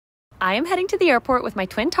I am heading to the airport with my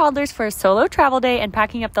twin toddlers for a solo travel day and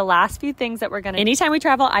packing up the last few things that we're gonna. Anytime we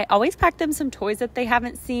travel, I always pack them some toys that they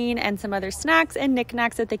haven't seen and some other snacks and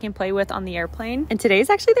knickknacks that they can play with on the airplane. And today is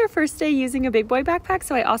actually their first day using a big boy backpack,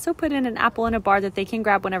 so I also put in an apple and a bar that they can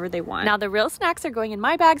grab whenever they want. Now the real snacks are going in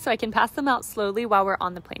my bag so I can pass them out slowly while we're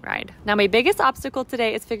on the plane ride. Now my biggest obstacle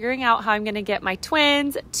today is figuring out how I'm gonna get my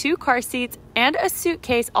twins, 2 car seats, and a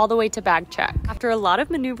suitcase all the way to bag check. After a lot of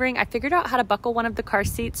maneuvering, I figured out how to buckle one of the car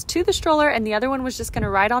seats to the stroller and the other one was just gonna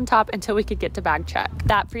ride on top until we could get to bag check.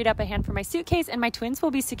 That freed up a hand for my suitcase and my twins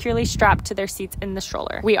will be securely strapped to their seats in the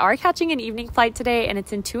stroller. We are catching an evening flight today and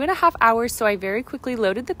it's in 2.5 hours, so I very quickly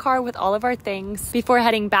loaded the car with all of our things before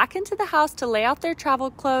heading back into the house to lay out their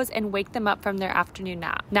travel clothes and wake them up from their afternoon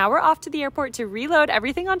nap. Now we're off to the airport to reload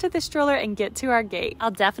everything onto the stroller and get to our gate.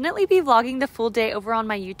 I'll definitely be vlogging the full day over on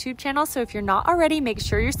my YouTube channel, so if you're not already, make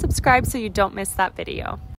sure you're subscribed so you don't miss that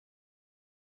video.